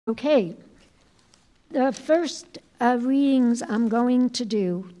Okay, the first readings I'm going to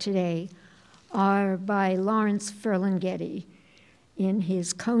do today are by Lawrence Ferlinghetti in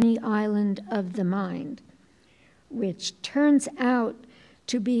his Coney Island of the Mind, which turns out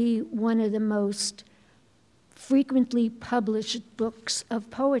to be one of the most frequently published books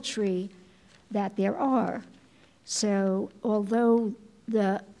of poetry that there are. So although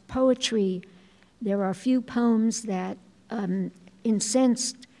the poetry, there are a few poems that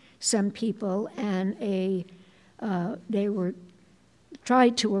incensed some people, and they were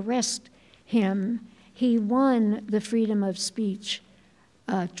tried to arrest him. He won the freedom of speech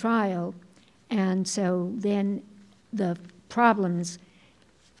trial, and so then the problems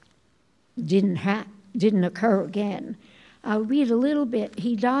didn't occur again. I'll read a little bit.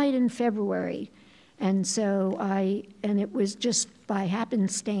 He died in February, and so it was just by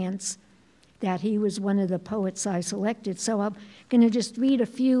happenstance that he was one of the poets I selected. So I'm going to just read a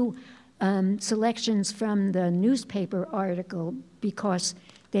few selections from the newspaper article because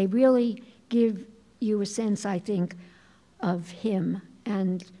they really give you a sense, I think, of him.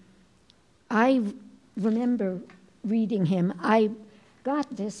 And I remember reading him. I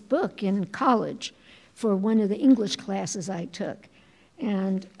got this book in college for one of the English classes I took.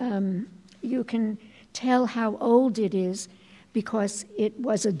 And you can tell how old it is because it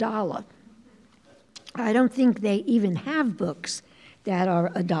was $1. I don't think they even have books that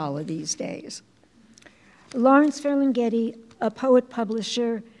are $1 these days. Lawrence Ferlinghetti, a poet,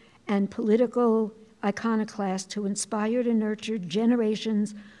 publisher, and political iconoclast who inspired and nurtured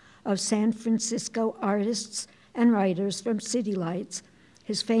generations of San Francisco artists and writers from city lights.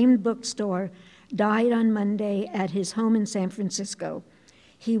 His famed bookstore died on Monday at his home in San Francisco.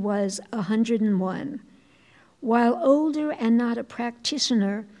 He was 101. While older and not a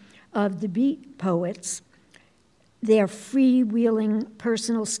practitioner of the beat poets, their freewheeling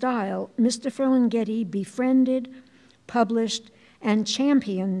personal style, Mr. Ferlinghetti befriended, published, and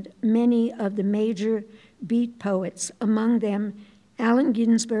championed many of the major beat poets, among them Allen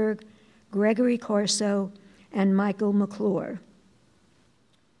Ginsberg, Gregory Corso, and Michael McClure.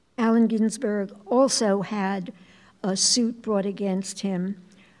 Allen Ginsberg also had a suit brought against him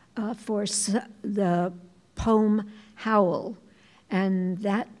for the poem Howl, and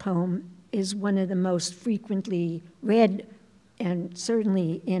that poem is one of the most frequently read, and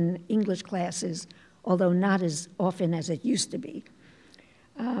certainly in English classes, although not as often as it used to be.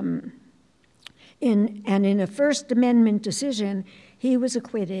 In a First Amendment decision, he was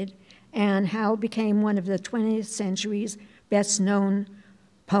acquitted, and Howl became one of the 20th century's best-known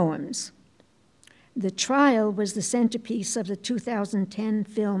poems. The trial was the centerpiece of the 2010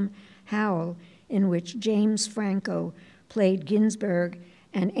 film Howl, in which James Franco played Ginsberg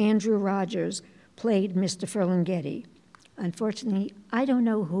and Andrew Rogers played Mr. Ferlinghetti. Unfortunately, I don't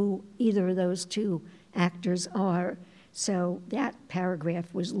know who either of those two actors are, so that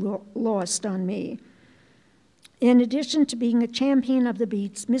paragraph was lost on me. In addition to being a champion of the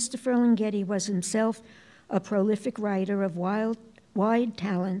beats, Mr. Ferlinghetti was himself a prolific writer of wide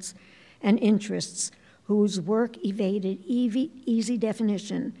talents and interests whose work evaded easy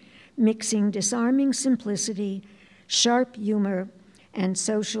definition, mixing disarming simplicity, sharp humor, and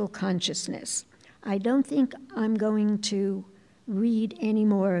social consciousness. I don't think I'm going to read any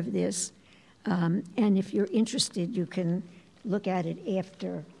more of this, and if you're interested, you can look at it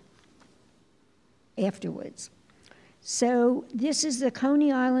afterwards. So this is the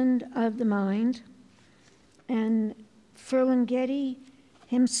Coney Island of the Mind, and Ferlinghetti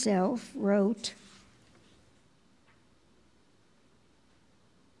himself wrote,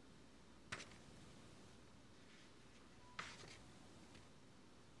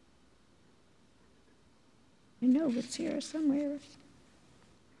 I know it's here somewhere.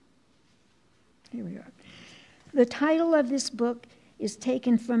 Here we are. The title of this book is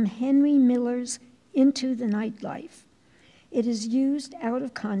taken from Henry Miller's Into the Nightlife. It is used out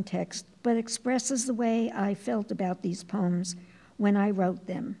of context, but expresses the way I felt about these poems when I wrote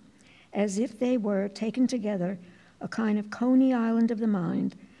them, as if they were, taken together, a kind of Coney Island of the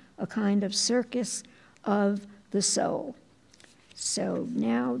mind, a kind of circus of the soul. So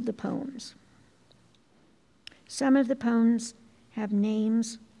now the poems. Some of the poems have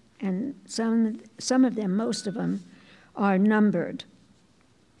names, and some of them, most of them, are numbered.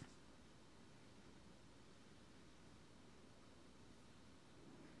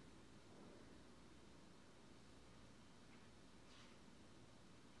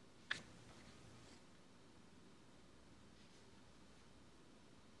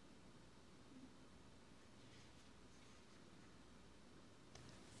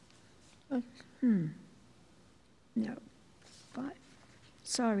 No, 5,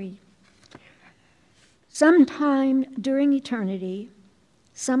 sorry. Sometime during eternity,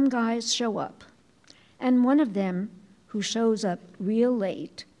 some guys show up, and one of them, who shows up real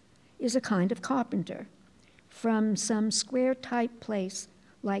late, is a kind of carpenter from some square-type place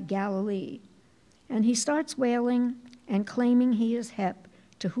like Galilee. And he starts wailing and claiming he is Hep,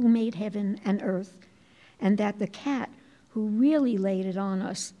 to who made heaven and earth, and that the cat who really laid it on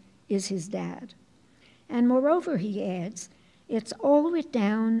us is his dad. And moreover, he adds, it's all writ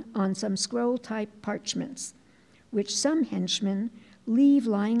down on some scroll-type parchments, which some henchmen leave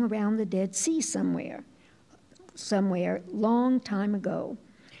lying around the Dead Sea somewhere long time ago,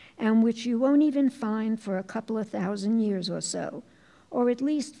 and which you won't even find for a couple of 1,000 years or so, or at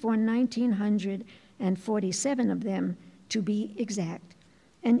least for 1,947 of them to be exact.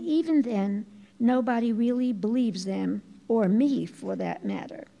 And even then, nobody really believes them, or me for that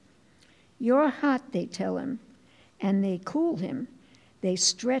matter. You're hot, they tell him, and they cool him. They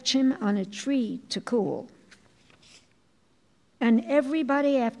stretch him on a tree to cool. And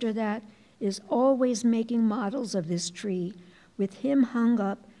everybody after that is always making models of this tree, with him hung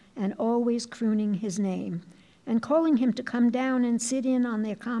up and always crooning his name, and calling him to come down and sit in on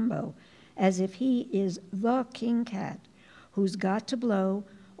their combo, as if he is the king cat who's got to blow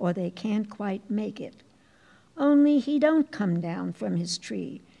or they can't quite make it. Only he don't come down from his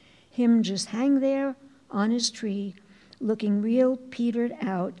tree. Him just hang there on his tree, looking real petered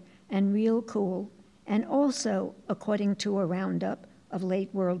out and real cool, and also, according to a roundup of late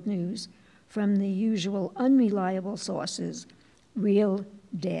world news from the usual unreliable sources, real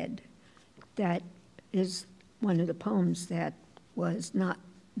dead. That is one of the poems that was not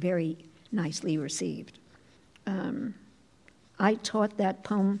very nicely received. I taught that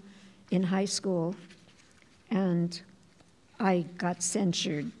poem in high school, and I got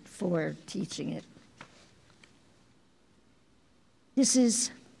censured for teaching it. This is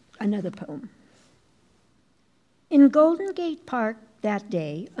another poem. In Golden Gate Park that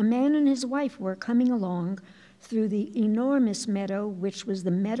day, a man and his wife were coming along through the enormous meadow which was the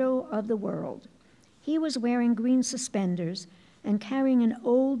meadow of the world. He was wearing green suspenders and carrying an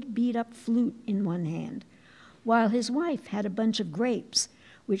old beat-up flute in one hand, while his wife had a bunch of grapes,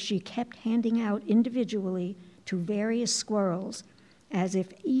 which she kept handing out individually to various squirrels, as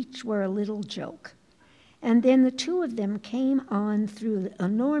if each were a little joke. And then the two of them came on through the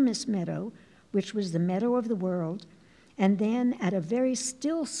enormous meadow, which was the meadow of the world, and then at a very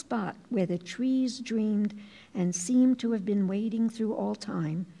still spot where the trees dreamed and seemed to have been waiting through all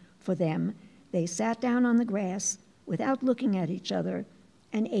time for them, they sat down on the grass without looking at each other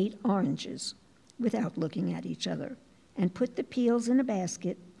and ate oranges without looking at each other, and put the peels in a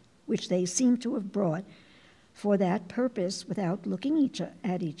basket, which they seemed to have brought for that purpose without looking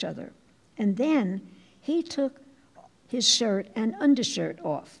at each other. And then he took his shirt and undershirt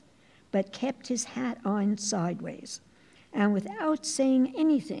off, but kept his hat on sideways, and without saying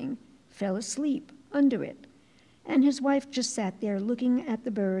anything, fell asleep under it. And his wife just sat there looking at the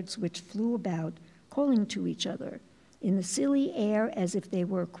birds which flew about, calling to each other in the silly air as if they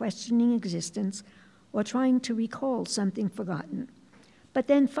were questioning existence or trying to recall something forgotten. But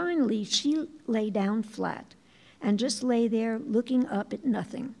then finally she lay down flat and just lay there looking up at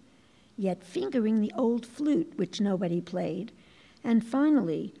nothing, yet fingering the old flute which nobody played, and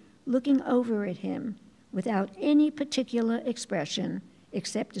finally looking over at him without any particular expression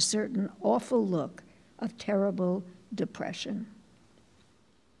except a certain awful look of terrible depression.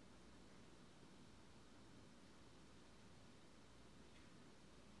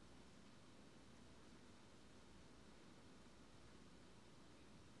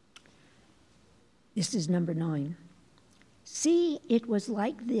 This is number 9. See, it was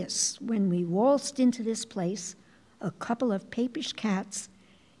like this when we waltzed into this place. A couple of papish cats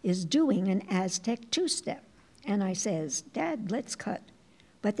is doing an Aztec two-step. And I says, Dad, let's cut.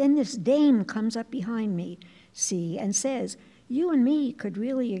 But then this dame comes up behind me, see, and says, you and me could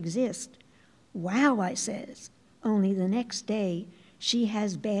really exist. Wow, I says. Only the next day, she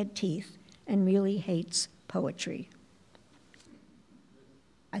has bad teeth and really hates poetry.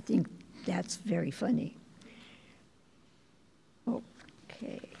 I think that's very funny.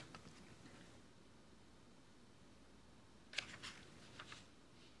 Okay.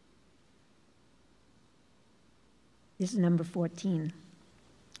 This is number 14.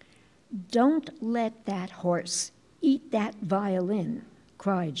 Don't let that horse eat that violin,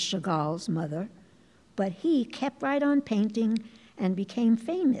 cried Chagall's mother. But he kept right on painting and became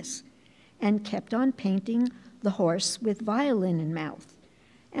famous, and kept on painting the horse with violin in mouth.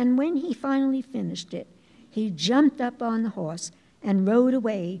 And when he finally finished it, he jumped up on the horse and rode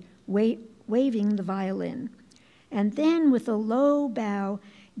away, waving the violin. and then with a low bow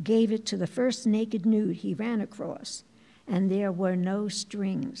gave it to the first naked nude he ran across, and there were no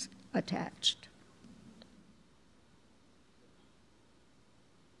strings attached.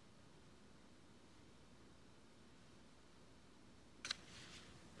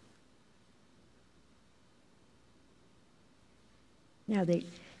 Now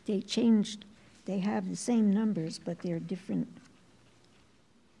they changed, they have the same numbers, but they're different.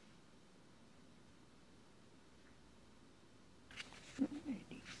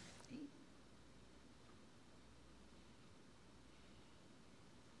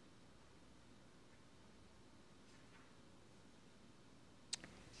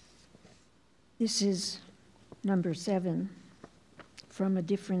 This is number 7 from a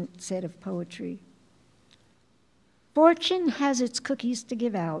different set of poetry. Fortune has its cookies to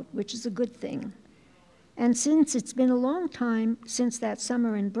give out, which is a good thing. And since it's been a long time since that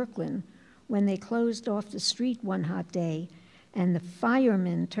summer in Brooklyn, when they closed off the street one hot day, and the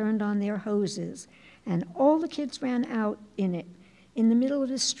firemen turned on their hoses, and all the kids ran out in it, in the middle of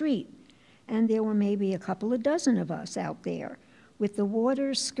the street, and there were maybe a couple of dozen of us out there, with the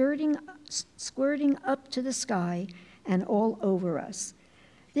water squirting up to the sky and all over us.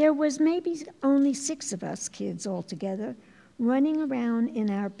 There was maybe only 6 of us kids altogether, running around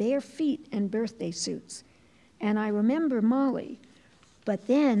in our bare feet and birthday suits. And I remember Molly, but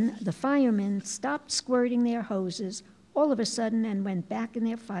then the firemen stopped squirting their hoses all of a sudden and went back in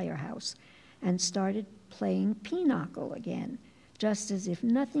their firehouse and started playing pinochle again, just as if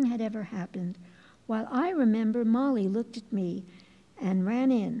nothing had ever happened, while I remember Molly looked at me and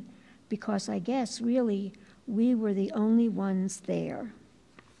ran in, because I guess really we were the only ones there.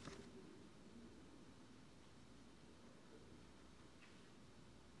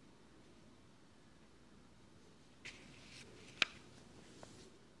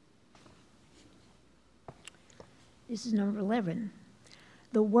 This is number 11.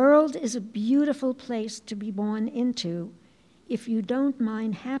 The world is a beautiful place to be born into if you don't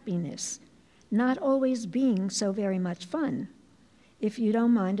mind happiness, not always being so very much fun. If you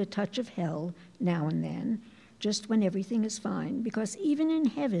don't mind a touch of hell now and then, just when everything is fine, because even in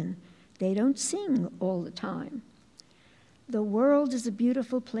heaven, they don't sing all the time. The world is a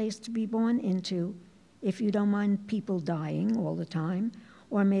beautiful place to be born into if you don't mind people dying all the time,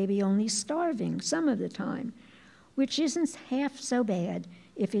 or maybe only starving some of the time, which isn't half so bad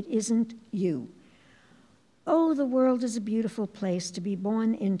if it isn't you. Oh, the world is a beautiful place to be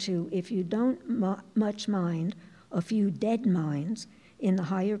born into if you don't much mind a few dead minds in the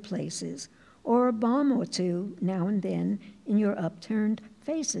higher places, or a bomb or two now and then in your upturned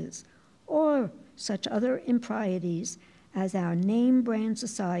faces, or such other improprieties as our name-brand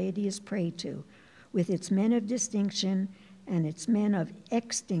society is prey to, with its men of distinction and its men of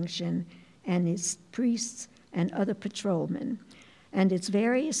extinction and its priests and other patrolmen, and its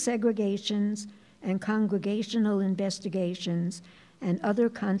various segregations and congregational investigations and other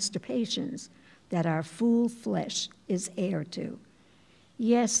constipations that our fool flesh is heir to.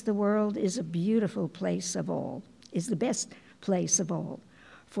 Yes, the world is a beautiful place of all, is the best place of all,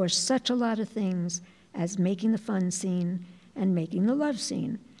 for such a lot of things as making the fun scene and making the love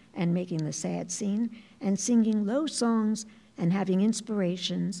scene and making the sad scene and singing low songs and having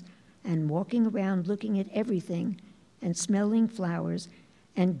inspirations and walking around looking at everything and smelling flowers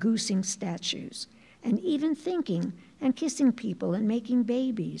and goosing statues and even thinking and kissing people and making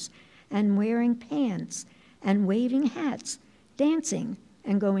babies and wearing pants and waving hats, dancing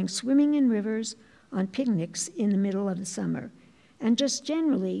and going swimming in rivers on picnics in the middle of the summer, and just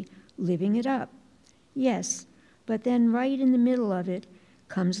generally living it up. Yes, but then right in the middle of it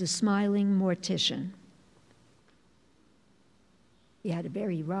comes the smiling mortician. He had a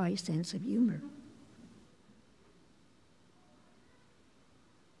very wry sense of humor.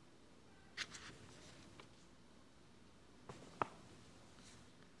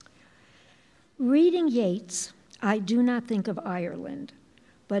 Reading Yeats, I do not think of Ireland,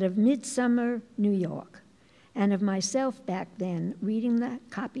 but of midsummer New York, and of myself back then reading that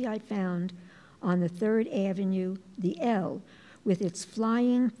copy I found on the 3rd Avenue, the L, with its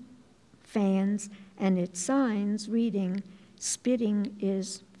flying fans and its signs reading, "Spitting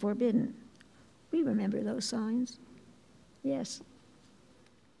is forbidden." We remember those signs. Yes.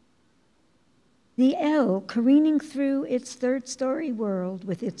 The L careening through its 3rd-story world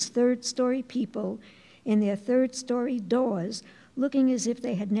with its 3rd-story people in their 3rd-story doors, looking as if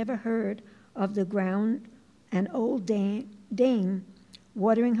they had never heard of the ground, an old dame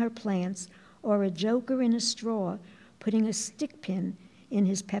watering her plants, or a joker in a straw putting a stick pin in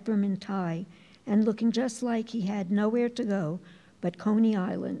his peppermint tie and looking just like he had nowhere to go but Coney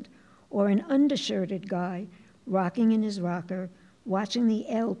Island, or an undershirted guy rocking in his rocker, watching the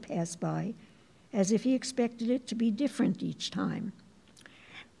L pass by, as if he expected it to be different each time.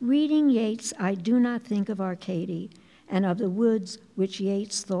 Reading Yeats, I do not think of Arcady and of the woods which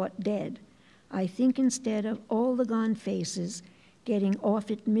Yeats thought dead. I think instead of all the gone faces getting off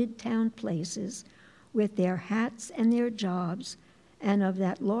at midtown places with their hats and their jobs, and of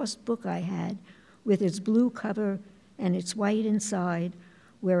that lost book I had with its blue cover and its white inside,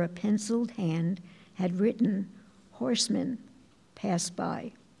 where a penciled hand had written, "Horsemen pass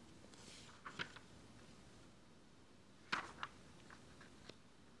by."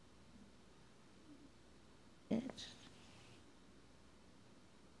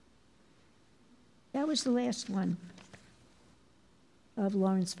 That was the last one of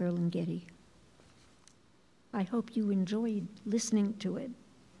Lawrence Ferlinghetti. I hope you enjoyed listening to it.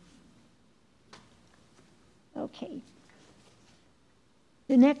 Okay.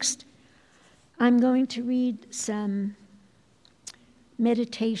 The next, I'm going to read some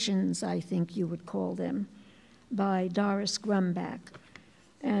meditations, I think you would call them, by Doris Grumbach.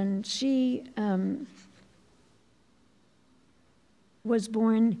 And she was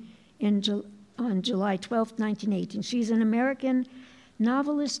born on July 12, 1918. She's an American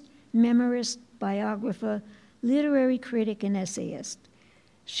novelist, memoirist, biographer, literary critic, and essayist.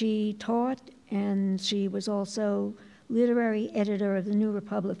 She taught, and she was also literary editor of the New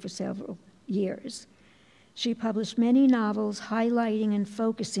Republic for several years. She published many novels highlighting and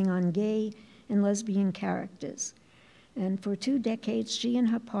focusing on gay and lesbian characters. And for 2 decades, she and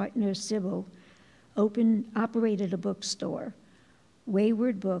her partner, Sybil, operated a bookstore,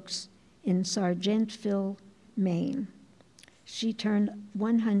 Wayward Books, in Sargentville, Maine. She turned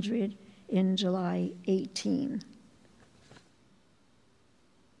 100 in July 18.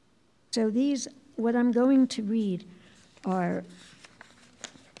 So these, what I'm going to read are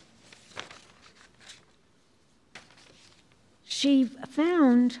she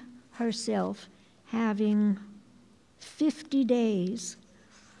found herself having 50 days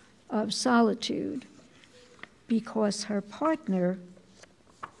of solitude because her partner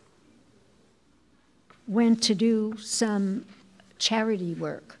went to do some charity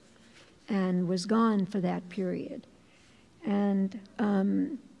work and was gone for that period. And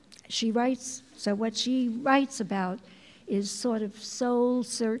she writes, so what she writes about is sort of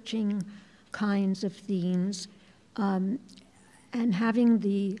soul-searching kinds of themes, and having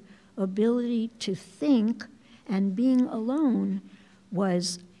the ability to think, and being alone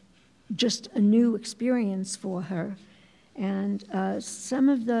was just a new experience for her. And some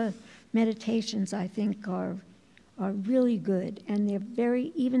of the meditations, I think, are really good, and they're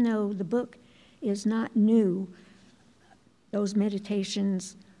very, even though the book is not new, those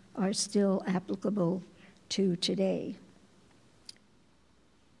meditations are still applicable to today.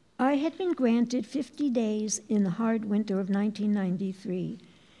 I had been granted 50 days in the hard winter of 1993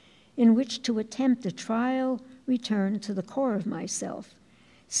 in which to attempt a trial return to the core of myself,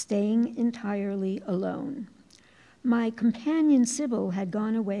 staying entirely alone. My companion Sybil had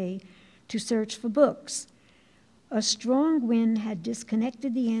gone away to search for books. A strong wind had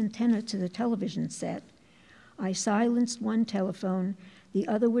disconnected the antenna to the television set. I silenced one telephone. The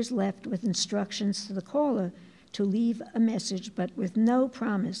other was left with instructions to the caller to leave a message, but with no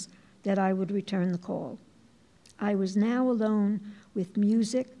promise that I would return the call. I was now alone with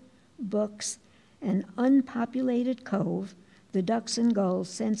music, books, an unpopulated cove. The ducks and gulls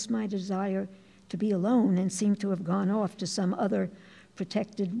sensed my desire to be alone and seemed to have gone off to some other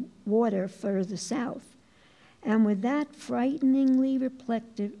protected water further south. And with that frighteningly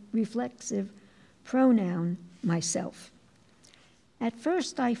reflexive pronoun, myself. At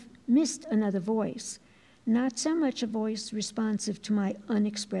first, I missed another voice, not so much a voice responsive to my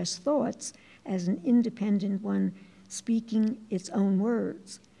unexpressed thoughts as an independent one speaking its own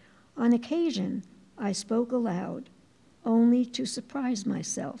words. On occasion, I spoke aloud, only to surprise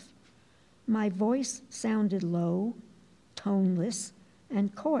myself. My voice sounded low, toneless,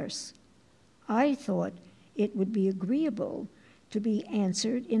 and coarse. I thought it would be agreeable to be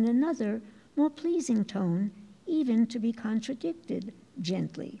answered in another, more pleasing tone, even to be contradicted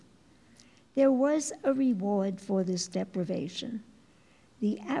gently. There was a reward for this deprivation.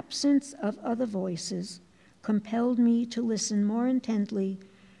 The absence of other voices compelled me to listen more intently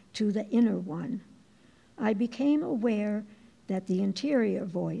to the inner one. I became aware that the interior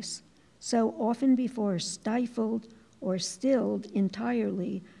voice, so often before stifled or stilled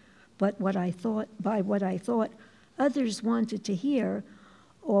entirely, but what I thought others wanted to hear,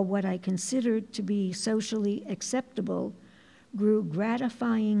 or what I considered to be socially acceptable, grew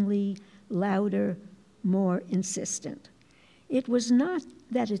gratifyingly louder, more insistent. It was not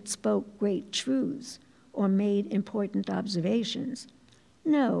that it spoke great truths or made important observations.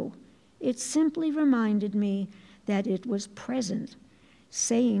 No, it simply reminded me that it was present,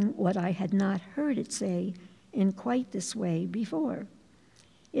 saying what I had not heard it say in quite this way before.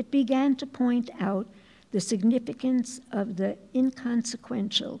 It began to point out the significance of the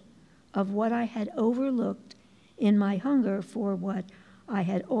inconsequential, of what I had overlooked in my hunger for what I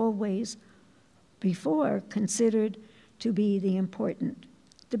had always before considered to be the important,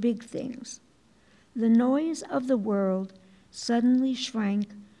 the big things. The noise of the world suddenly shrank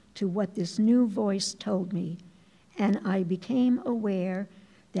to what this new voice told me, and I became aware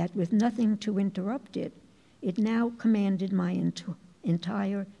that with nothing to interrupt it, it now commanded my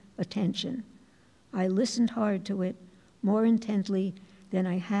entire attention. I listened hard to it, more intently than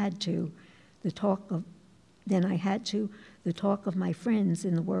I had to the talk of my friends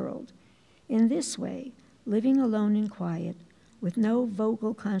in the world. In this way, living alone in quiet, with no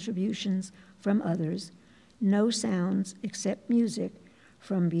vocal contributions from others, no sounds except music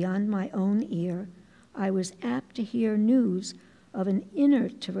from beyond my own ear, I was apt to hear news of an inner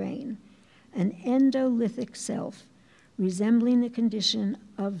terrain, an endolithic self, resembling the condition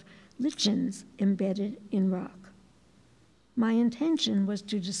of lichens embedded in rock. My intention was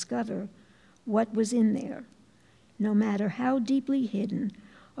to discover what was in there, no matter how deeply hidden,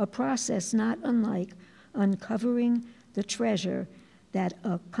 a process not unlike uncovering the treasure that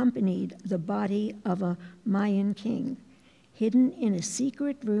accompanied the body of a Mayan king, hidden in a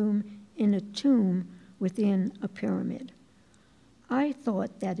secret room in a tomb within a pyramid. I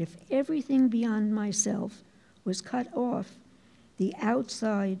thought that if everything beyond myself was cut off, the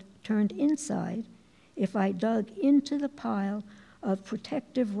outside turned inside, if I dug into the pile of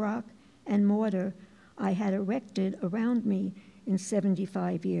protective rock and mortar I had erected around me in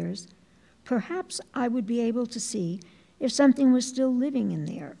 75 years, perhaps I would be able to see if something was still living in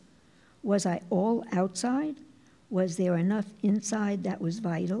there. Was I all outside? Was there enough inside that was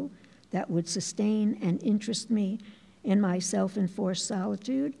vital, that would sustain and interest me in my self-enforced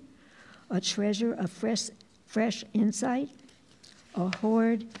solitude? A treasure of fresh insight? A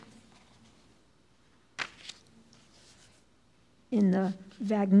hoard in the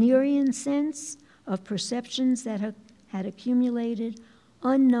Wagnerian sense of perceptions that had accumulated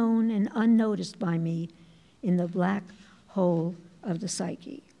unknown and unnoticed by me in the black hole of the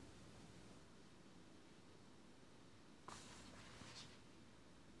psyche.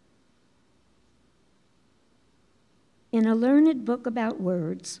 In a learned book about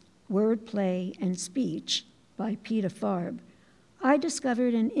words, wordplay, and speech by Peter Farb, I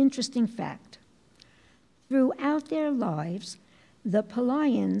discovered an interesting fact. Throughout their lives, the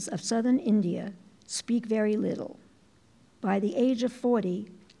Palayans of southern India speak very little. By the age of 40,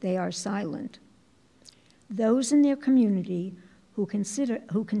 they are silent. Those in their community who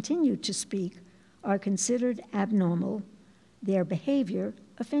continue to speak are considered abnormal, their behavior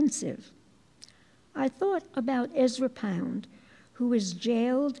offensive. I thought about Ezra Pound, who was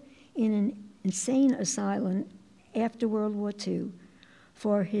jailed in an insane asylum after World War II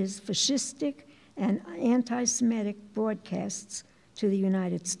for his fascistic and anti-Semitic broadcasts to the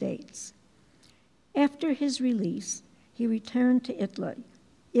United States. After his release, he returned to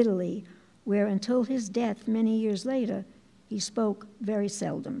Italy, where until his death many years later, he spoke very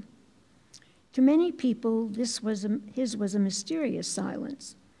seldom. To many people, his was a mysterious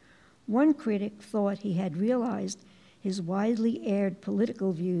silence. One critic thought he had realized his widely aired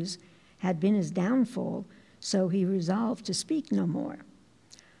political views had been his downfall, so he resolved to speak no more.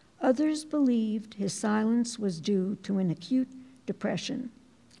 Others believed his silence was due to an acute depression.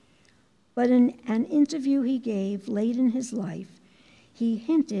 But in an interview he gave late in his life, he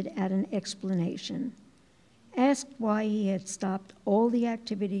hinted at an explanation. Asked why he had stopped all the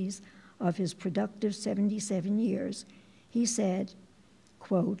activities of his productive 77 years, he said,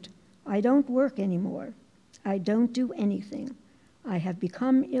 quote, "I don't work anymore. I don't do anything. I have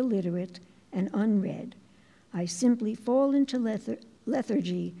become illiterate and unread. I simply fall into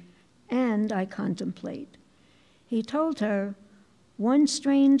lethargy and I contemplate." He told her, "One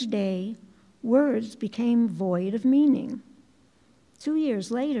strange day, words became void of meaning." 2 years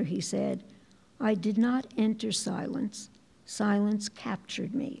later, he said, "I did not enter silence. Silence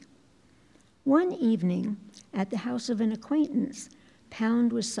captured me." One evening, at the house of an acquaintance,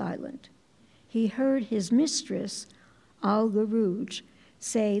 Pound was silent. He heard his mistress, Olga Rouge,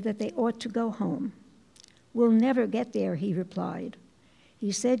 say that they ought to go home. "We'll never get there," he replied.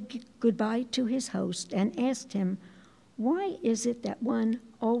 He said goodbye to his host and asked him, why is it that one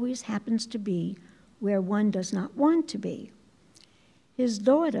always happens to be where one does not want to be? His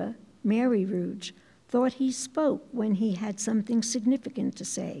daughter, Mary Rouge, thought he spoke when he had something significant to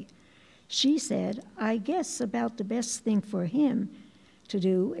say. She said, I guess about the best thing for him to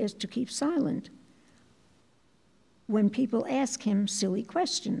do is to keep silent when people ask him silly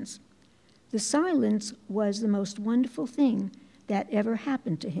questions. The silence was the most wonderful thing that ever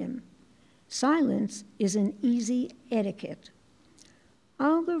happened to him. Silence is an easy etiquette.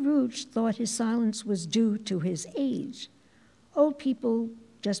 Olga Ruch thought his silence was due to his age. Old people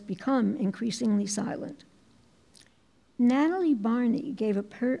just become increasingly silent. Natalie Barney gave a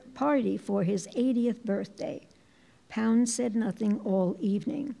party for his 80th birthday. Pound said nothing all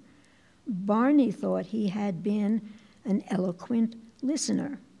evening. Barney thought he had been an eloquent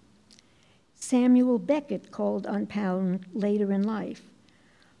listener. Samuel Beckett called on Pound later in life.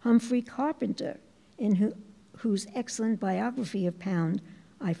 Humphrey Carpenter, in whose excellent biography of Pound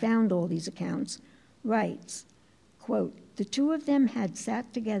I found all these accounts, writes, quote, the two of them had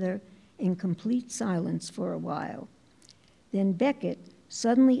sat together in complete silence for a while. Then Beckett,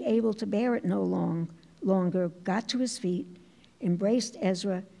 suddenly able to bear it no longer, got to his feet, embraced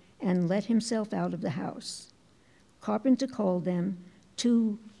Ezra, and let himself out of the house. Carpenter called them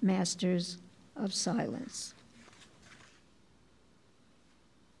two masters of silence.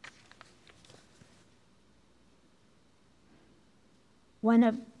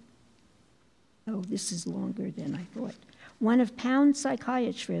 This is longer than I thought. One of Pound's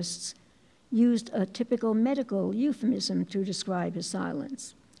psychiatrists used a typical medical euphemism to describe his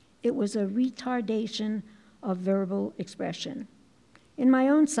silence. It was a retardation of verbal expression. In my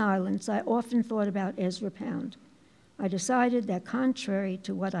own silence, I often thought about Ezra Pound. I decided that contrary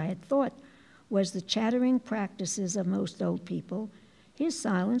to what I had thought was the chattering practices of most old people, his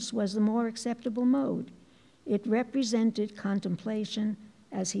silence was the more acceptable mode. It represented contemplation,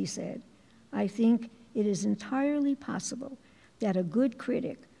 as he said. I think it is entirely possible that a good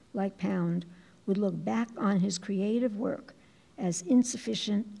critic like Pound would look back on his creative work as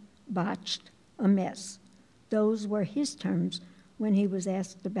insufficient, botched, a mess. Those were his terms when he was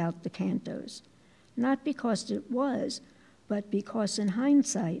asked about the cantos. Not because it was, but because in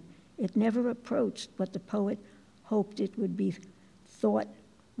hindsight, it never approached what the poet hoped it would be, thought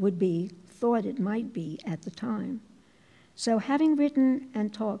it might be at the time. So having written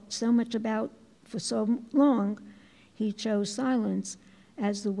and talked so much about for so long, he chose silence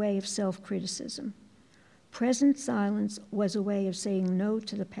as the way of self-criticism. Present silence was a way of saying no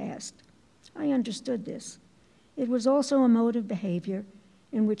to the past. I understood this. It was also a mode of behavior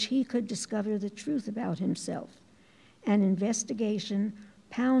in which he could discover the truth about himself, an investigation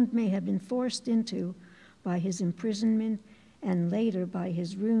Pound may have been forced into by his imprisonment and later by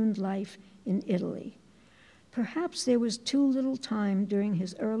his ruined life in Italy. Perhaps there was too little time during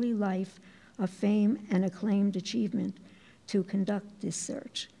his early life of fame and acclaimed achievement to conduct this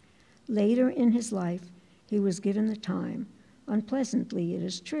search. Later in his life, he was given the time, unpleasantly it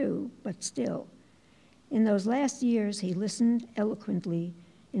is true, but still. In those last years, he listened eloquently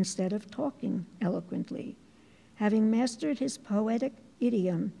instead of talking eloquently. Having mastered his poetic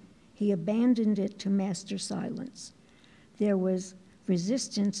idiom, he abandoned it to master silence. There was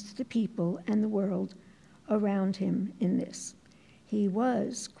resistance to the people and the world around him in this. He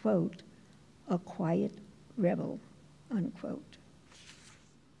was, quote, a quiet rebel, unquote.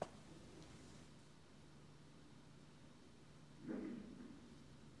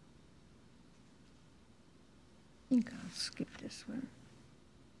 I think I'll skip this one.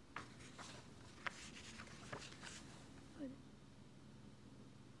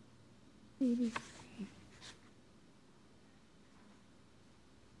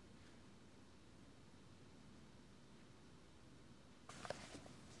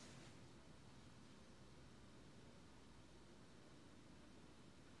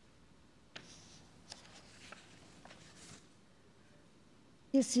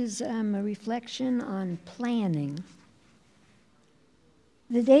 This is a reflection on planning.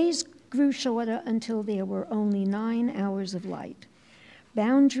 The days grew shorter until there were only 9 hours of light.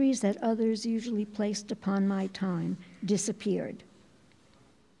 Boundaries that others usually placed upon my time disappeared,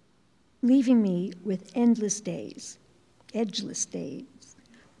 leaving me with endless days, edgeless days,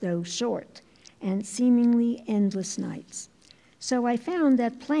 though short, and seemingly endless nights. So I found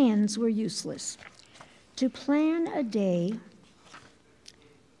that plans were useless. To plan a day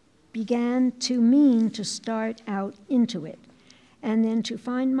began to mean to start out into it, and then to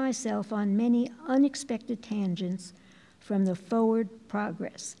find myself on many unexpected tangents from the forward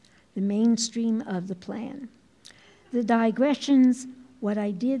progress, the mainstream of the plan. The digressions, what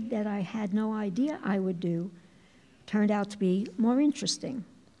I did that I had no idea I would do, turned out to be more interesting.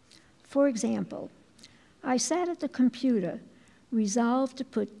 For example, I sat at the computer, resolved to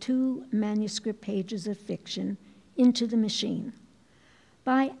put 2 manuscript pages of fiction into the machine.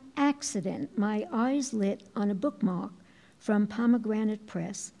 By accident, my eyes lit on a bookmark from Pomegranate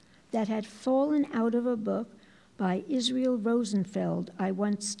Press that had fallen out of a book by Israel Rosenfeld I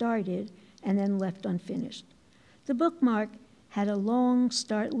once started and then left unfinished. The bookmark had a long,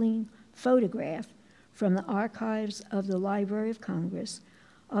 startling photograph from the archives of the Library of Congress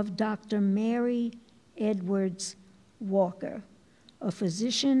of Dr. Mary Edwards Walker, a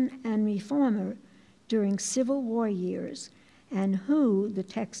physician and reformer during Civil War years, and who, the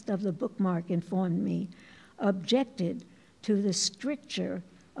text of the bookmark informed me, objected to the stricture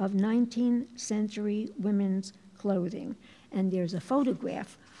of 19th century women's clothing. And there's a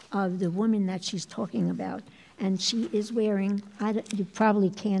photograph of the woman that she's talking about, and she is wearing, you probably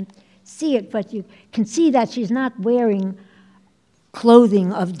can't see it, but you can see that she's not wearing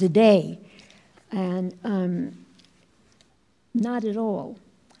clothing of the day, and not at all.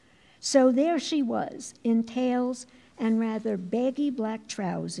 So there she was, in tails and rather baggy black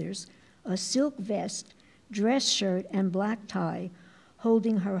trousers, a silk vest, dress shirt, and black tie,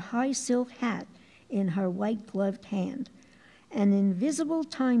 holding her high silk hat in her white-gloved hand. An invisible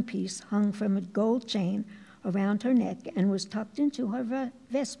timepiece hung from a gold chain around her neck and was tucked into her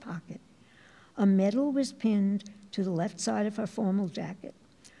vest pocket. A medal was pinned to the left side of her formal jacket.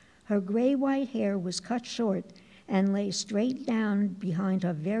 Her gray-white hair was cut short and lay straight down behind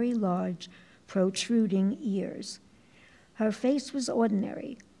her very large, protruding ears. Her face was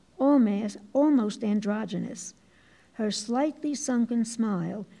ordinary, almost androgynous. Her slightly sunken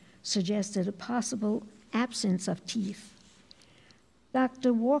smile suggested a possible absence of teeth.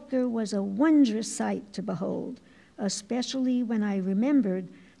 Dr. Walker was a wondrous sight to behold, especially when I remembered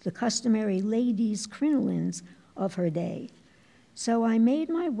the customary ladies' crinolines of her day. So I made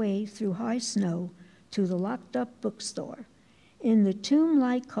my way through high snow to the locked-up bookstore. In the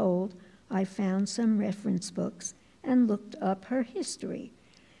tomb-like cold, I found some reference books and looked up her history.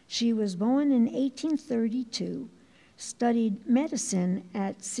 She was born in 1832, studied medicine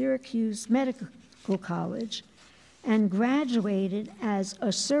at Syracuse Medical College, and graduated as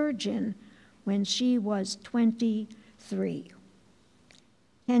a surgeon when she was 23.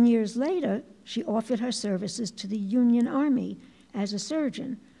 10 years later, she offered her services to the Union Army as a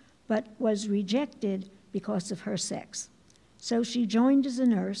surgeon, but was rejected because of her sex. So she joined as a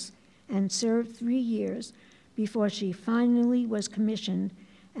nurse and served 3 years before she finally was commissioned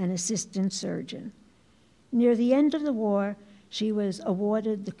an assistant surgeon. Near the end of the war, she was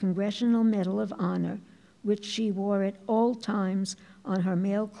awarded the Congressional Medal of Honor, which she wore at all times on her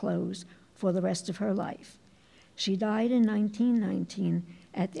male clothes for the rest of her life. She died in 1919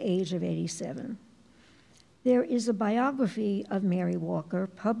 at the age of 87. There is a biography of Mary Walker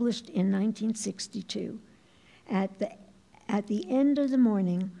published in 1962. At the end of the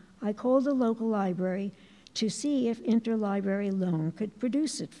morning, I called the local library to see if Interlibrary Loan could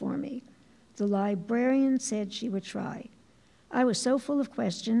produce it for me. The librarian said she would try. I was so full of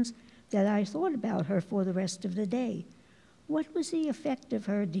questions that I thought about her for the rest of the day. What was the effect of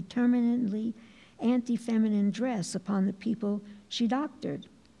her determinedly anti-feminine dress upon the people she doctored?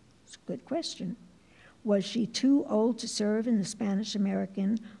 It's a good question. Was she too old to serve in the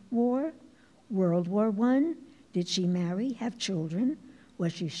Spanish-American War? World War I? Did she marry, have children?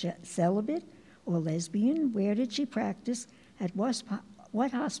 Was she celibate or lesbian? Where did she practice? At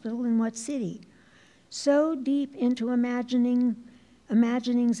what hospital in what city? So deep into imaginings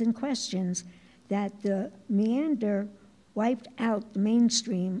and questions that the meander wiped out the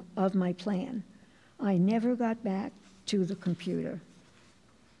mainstream of my plan. I never got back to the computer.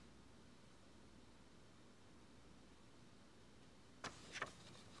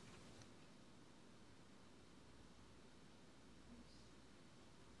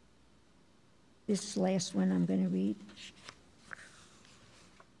 This last one I'm going to read.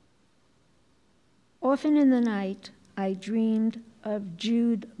 Often in the night, I dreamed of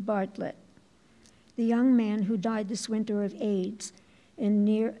Jude Bartlett, the young man who died this winter of AIDS in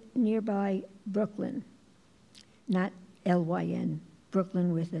nearby Brooklyn. Not L-Y-N,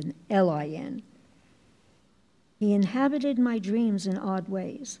 Brooklyn with an L-I-N. He inhabited my dreams in odd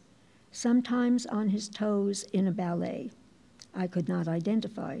ways, sometimes on his toes in a ballet I could not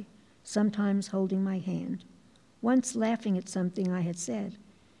identify, sometimes holding my hand, once laughing at something I had said.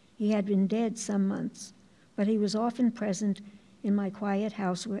 He had been dead some months, but he was often present in my quiet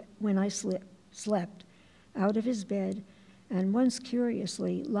house when I slept, out of his bed, and once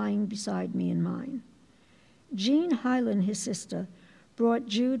curiously lying beside me in mine. Jean Hyland, his sister, brought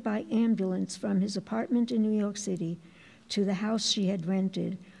Jude by ambulance from his apartment in New York City to the house she had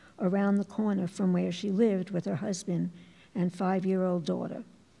rented around the corner from where she lived with her husband and 5-year-old daughter,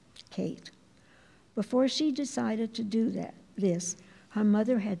 Kate. Before she decided to do this, Her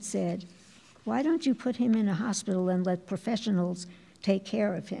mother had said, "Why don't you put him in a hospital and let professionals take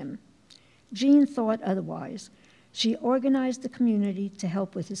care of him?" Jean thought otherwise. She organized the community to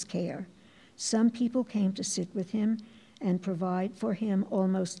help with his care. Some people came to sit with him and provide for his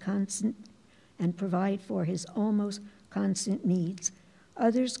almost constant needs.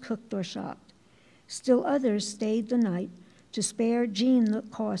 Others cooked or shopped. Still others stayed the night to spare Jean the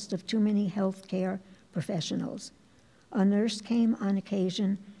cost of too many health care professionals. A nurse came on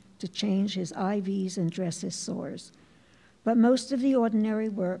occasion to change his IVs and dress his sores. But most of the ordinary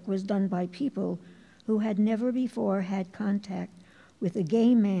work was done by people who had never before had contact with a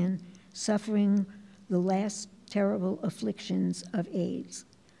gay man suffering the last terrible afflictions of AIDS.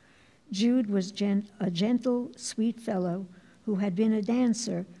 Jude was a gentle, sweet fellow who had been a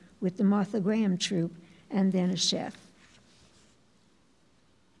dancer with the Martha Graham troupe and then a chef.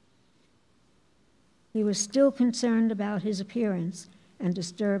 He was still concerned about his appearance and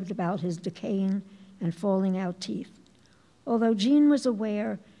disturbed about his decaying and falling out teeth. Although Jean was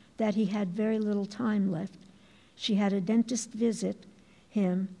aware that he had very little time left, she had a dentist visit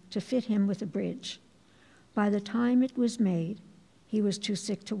him to fit him with a bridge. By the time it was made, he was too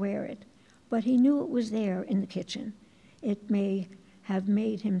sick to wear it, but he knew it was there in the kitchen. It may have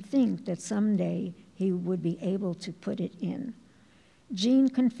made him think that someday he would be able to put it in. Jean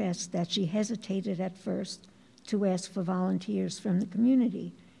confessed that she hesitated at first to ask for volunteers from the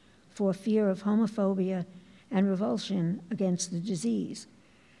community for fear of homophobia and revulsion against the disease,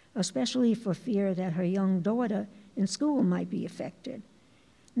 especially for fear that her young daughter in school might be affected.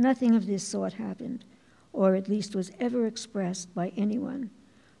 Nothing of this sort happened, or at least was ever expressed by anyone.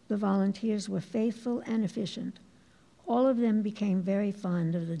 The volunteers were faithful and efficient. All of them became very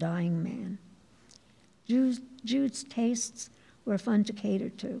fond of the dying man. Jude's tastes were fun to cater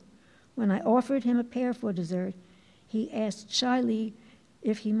to. When I offered him a pear for dessert, he asked shyly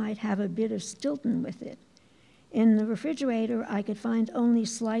if he might have a bit of Stilton with it. In the refrigerator, I could find only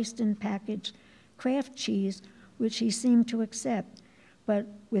sliced and packaged Kraft cheese, which he seemed to accept, but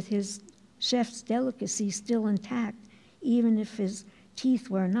with his chef's delicacy still intact, even if his teeth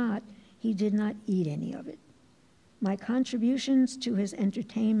were not, he did not eat any of it. My contributions to his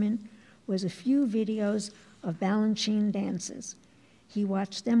entertainment was a few videos of Balanchine dances. He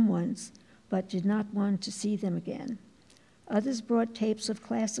watched them once, but did not want to see them again. Others brought tapes of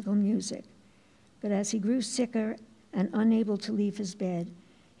classical music, but as he grew sicker and unable to leave his bed,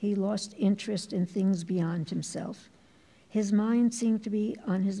 he lost interest in things beyond himself. His mind seemed to be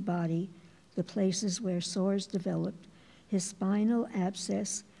on his body, the places where sores developed, his spinal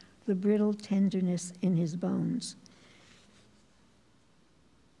abscess, the brittle tenderness in his bones.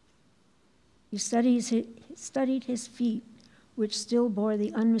 He studied his feet, which still bore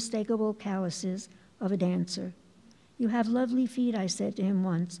the unmistakable calluses of a dancer. "You have lovely feet," I said to him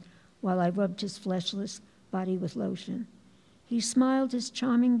once, while I rubbed his fleshless body with lotion. He smiled his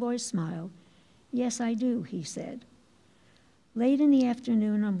charming boy smile. "Yes, I do," he said. Late in the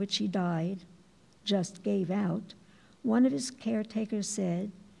afternoon on which he died, just gave out, one of his caretakers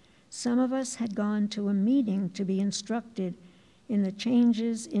said, some of us had gone to a meeting to be instructed in the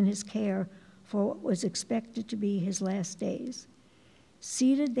changes in his care for what was expected to be his last days.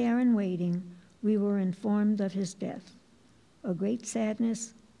 Seated there and waiting, we were informed of his death. A great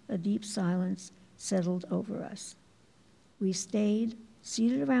sadness, a deep silence settled over us. We stayed,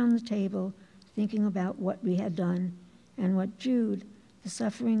 seated around the table, thinking about what we had done and what Jude, the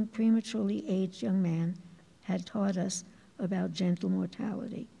suffering, prematurely aged young man, had taught us about gentle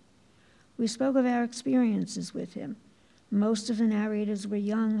mortality. We spoke of our experiences with him. Most of the narrators were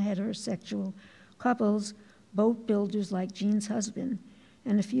young heterosexual couples, boat builders like Jean's husband,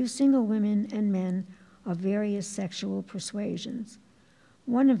 and a few single women and men of various sexual persuasions.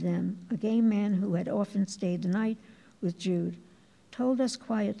 One of them, a gay man who had often stayed the night with Jude, told us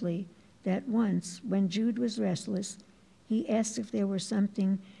quietly that once, when Jude was restless, he asked if there were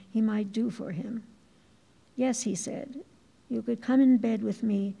something he might do for him. "Yes," he said, "you could come in bed with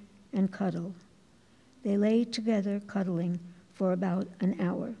me and cuddle." They lay together cuddling for about an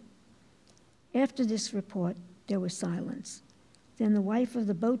hour. After this report, there was silence. Then the wife of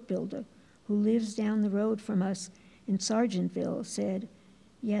the boat builder, who lives down the road from us in Sargentville, said,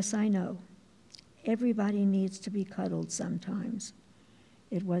 "Yes, I know. Everybody needs to be cuddled sometimes."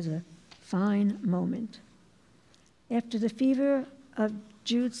 It was a fine moment. After the fever of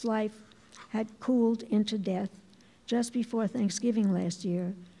Jude's life had cooled into death just before Thanksgiving last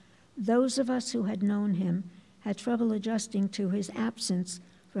year, those of us who had known him had trouble adjusting to his absence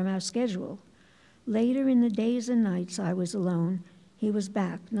from our schedule. Later in the days and nights I was alone, he was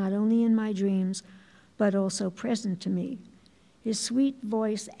back, not only in my dreams, but also present to me. his sweet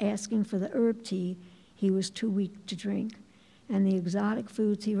voice asking for the herb tea he was too weak to drink, and the exotic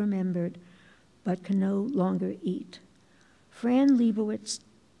foods he remembered but could no longer eat. Fran Lebowitz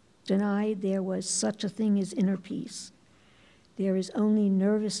denied there was such a thing as inner peace. There is only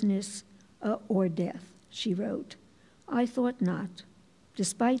nervousness or death, she wrote. I thought not.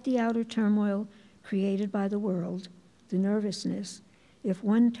 Despite the outer turmoil created by the world, the nervousness, if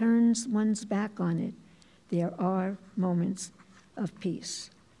one turns one's back on it, there are moments of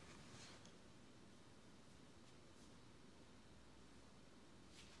peace.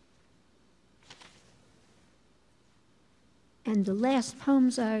 And the last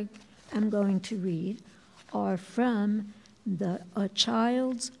poems I am going to read are from A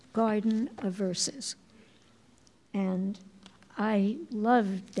Child's Garden of Verses. And I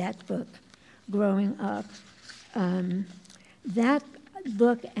loved that book growing up. That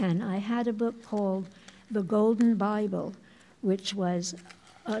book, and I had a book called The Golden Bible, which was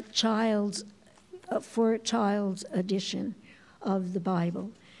for a child's edition of the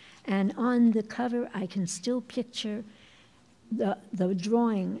Bible. And on the cover, I can still picture the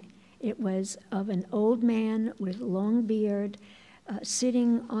drawing. It was of an old man with a long beard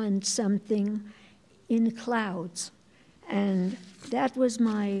sitting on something in clouds. And that was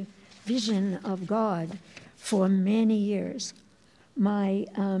my vision of God for many years. My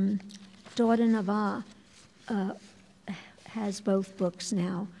daughter Nava has both books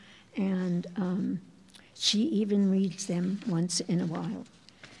now, and she even reads them once in a while.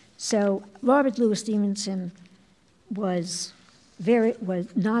 So Robert Louis Stevenson was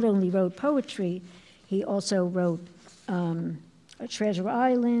not only wrote poetry, he also wrote Treasure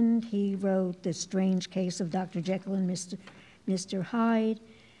Island, he wrote The Strange Case of Dr. Jekyll and Mr. Hyde,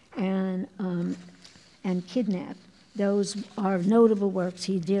 and Kidnapped. Those are notable works.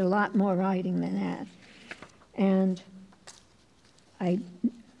 He did a lot more writing than that. And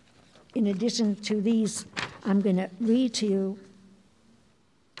in addition to these, I'm going to read to you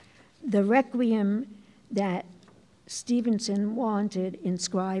the requiem that Stevenson wanted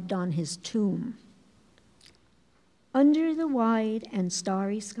inscribed on his tomb. Under the wide and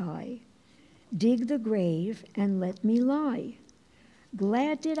starry sky, dig the grave and let me lie.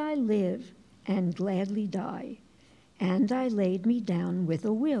 Glad did I live and gladly die, and I laid me down with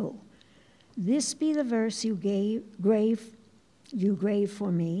a will. This be the verse you grave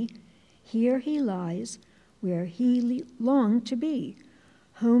for me. Here he lies, where he longed to be.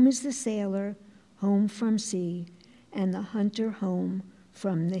 Home is the sailor, home from sea, and the hunter home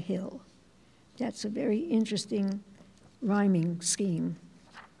from the hill. That's a very interesting rhyming scheme.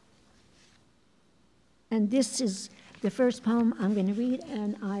 And this is the first poem I'm going to read,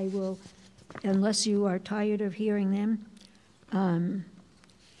 and I will, unless you are tired of hearing them,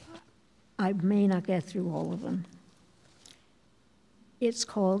 I may not get through all of them. It's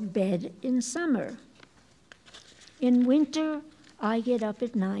called Bed in Summer. In winter, I get up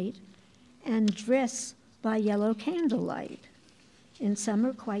at night and dress by yellow candlelight. In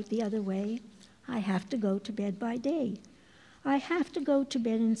summer, quite the other way, I have to go to bed by day. I have to go to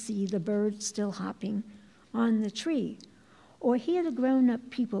bed and see the birds still hopping on the tree, or hear the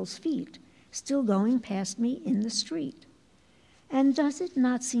grown-up people's feet still going past me in the street. And does it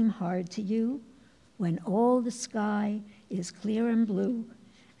not seem hard to you when all the sky is clear and blue,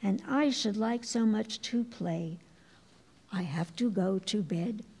 and I should like so much to play? I have to go to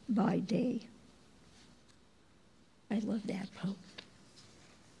bed by day. I love that poem.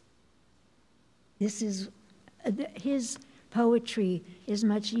 His poetry is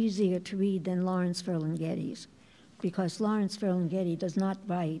much easier to read than Lawrence Ferlinghetti's, because Lawrence Ferlinghetti does not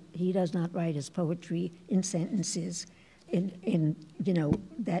write his poetry in sentences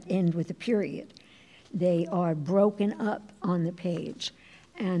that end with a period. They are broken up on the page,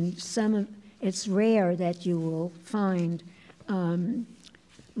 and it's rare that you will find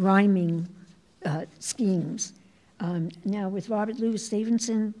rhyming schemes. Now with Robert Louis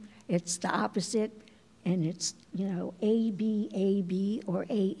Stevenson, it's the opposite, and it's A B A B or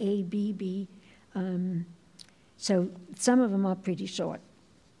A A B B. So some of them are pretty short.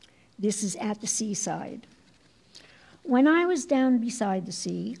 This is At the Seaside. When I was down beside the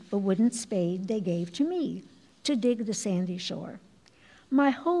sea, a wooden spade they gave to me to dig the sandy shore.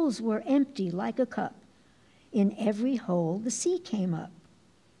 My holes were empty like a cup. In every hole the sea came up,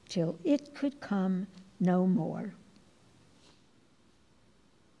 till it could come no more.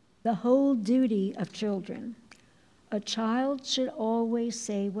 The whole duty of children. A child should always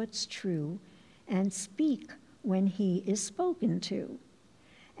say what's true and speak when he is spoken to,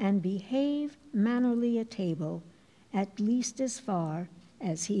 and behave mannerly at table, at least as far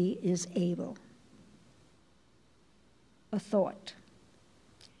as he is able. a thought.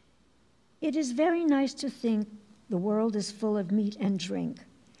 It is very nice to think the world is full of meat and drink,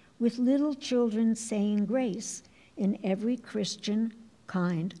 with little children saying grace in every Christian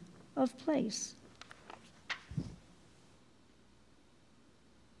kind of place.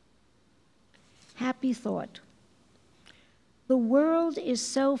 Happy thought. The world is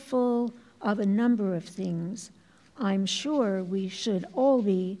so full of a number of things, I'm sure we should all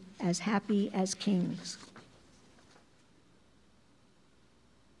be as happy as kings.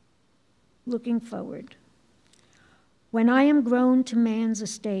 Looking forward. When I am grown to man's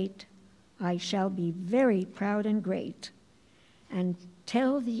estate, I shall be very proud and great, and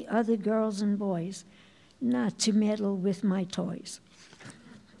tell the other girls and boys not to meddle with my toys.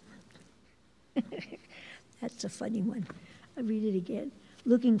 That's a funny one. I'll read it again.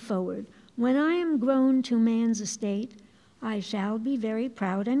 Looking forward. When I am grown to man's estate, I shall be very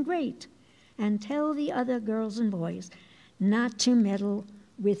proud and great, and tell the other girls and boys not to meddle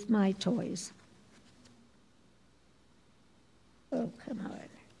with my toys. Oh, come on.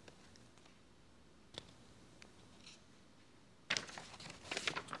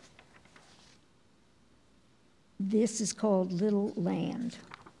 This is called Little Land.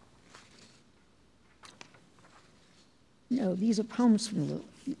 No, these are poems from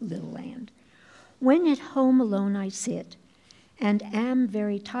Little Land. When at home alone I sit, and am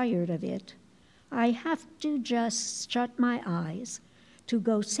very tired of it, I have to just shut my eyes to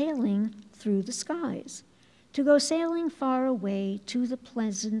go sailing through the skies, to go sailing far away to the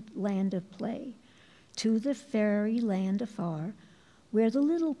pleasant land of play, to the fairy land afar, where the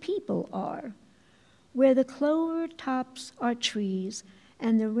little people are, where the clover tops are trees,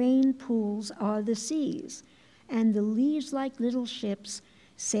 and the rain pools are the seas, and the leaves like little ships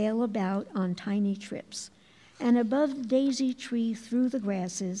sail about on tiny trips, and above the daisy tree through the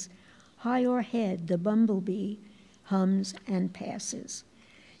grasses, high o'erhead the bumblebee hums and passes.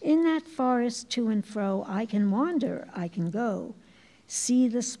 In that forest to and fro I can wander, I can go, see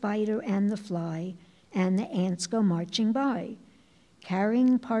the spider and the fly, and the ants go marching by,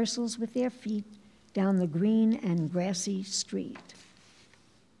 carrying parcels with their feet down the green and grassy street.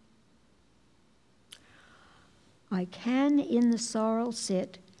 I can in the sorrel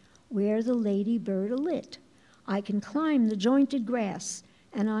sit where the ladybird alit. I can climb the jointed grass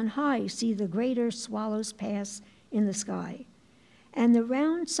and on high see the greater swallows pass in the sky, and the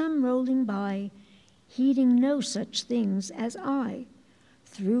round sun rolling by, heeding no such things as I.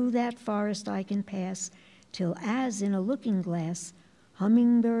 Through that forest I can pass till as in a looking glass,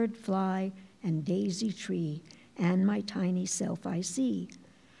 hummingbird fly and daisy tree and my tiny self I see,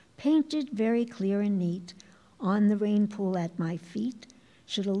 painted very clear and neat on the rain pool at my feet,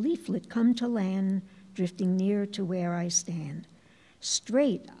 should a leaflet come to land, drifting near to where I stand.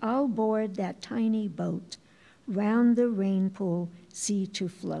 Straight I'll board that tiny boat, round the rain pool sea to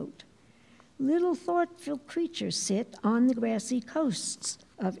float. Little thoughtful creatures sit on the grassy coasts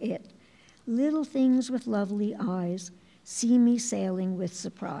of it. Little things with lovely eyes see me sailing with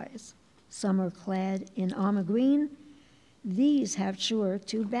surprise. Some are clad in armor green, these have sure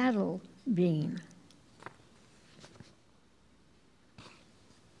to battle been.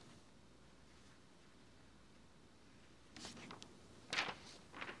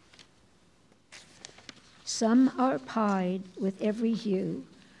 Some are pied with every hue,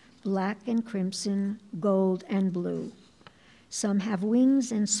 black and crimson, gold and blue. Some have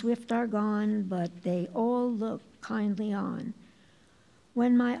wings and swift are gone, but they all look kindly on.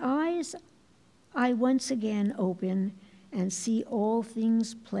 When my eyes I once again open and see all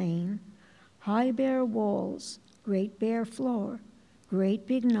things plain, high bare walls, great bare floor, great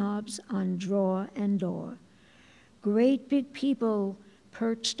big knobs on drawer and door, great big people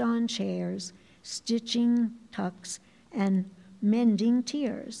perched on chairs, stitching tucks and mending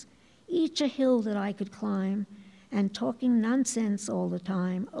tears, each a hill that I could climb, and talking nonsense all the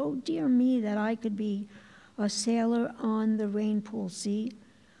time. Oh, dear me, that I could be a sailor on the rainpool sea,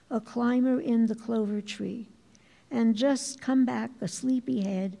 a climber in the clover tree, and just come back a sleepy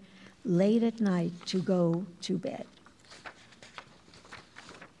head late at night to go to bed.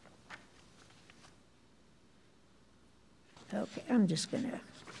 Okay, I'm just going to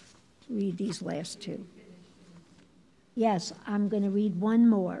read these last two. Yes, I'm going to read one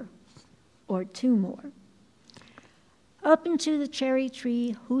more, or two more. Up into the cherry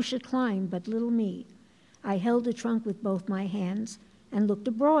tree, who should climb but little me? I held the trunk with both my hands and looked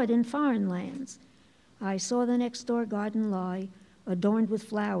abroad in foreign lands. I saw the next door garden lie, adorned with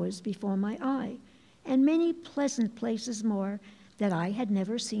flowers before my eye, and many pleasant places more that I had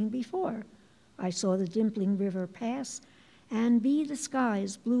never seen before. I saw the dimpling river pass, and be the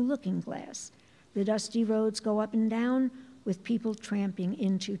sky's blue looking glass, The dusty roads go up and down with people tramping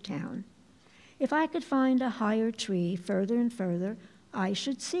into town. If I could find a higher tree further and further, I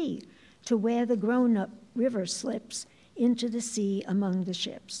should see to where the grown-up river slips into the sea among the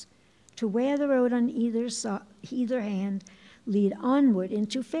ships, to where the road on either hand lead onward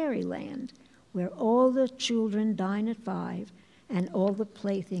into fairyland, where all the children dine at 5 and all the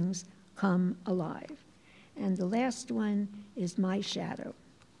playthings come alive. And the last one is my shadow.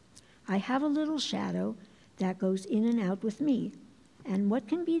 I have a little shadow that goes in and out with me, and what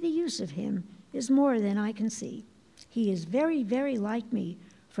can be the use of him is more than I can see. He is very, very like me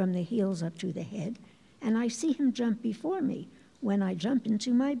from the heels up to the head, and I see him jump before me when I jump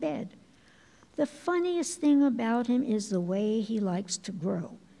into my bed. The funniest thing about him is the way he likes to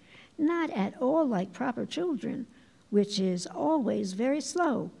grow. Not at all like proper children, which is always very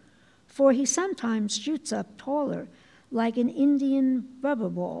slow, for he sometimes shoots up taller like an Indian rubber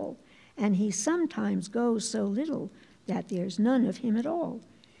ball, and he sometimes goes so little that there's none of him at all.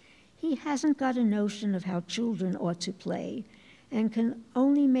 He hasn't got a notion of how children ought to play, and can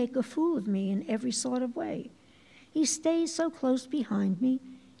only make a fool of me in every sort of way. He stays so close behind me.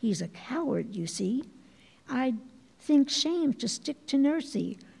 He's a coward, you see. I'd think shame to stick to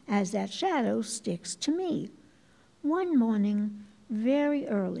Nursey, as that shadow sticks to me. One morning, very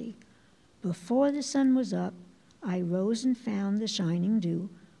early, before the sun was up, I rose and found the shining dew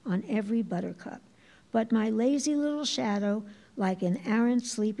on every buttercup. But my lazy little shadow, like an arrant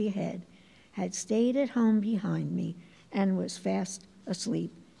sleepyhead, had stayed at home behind me and was fast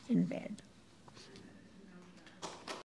asleep in bed.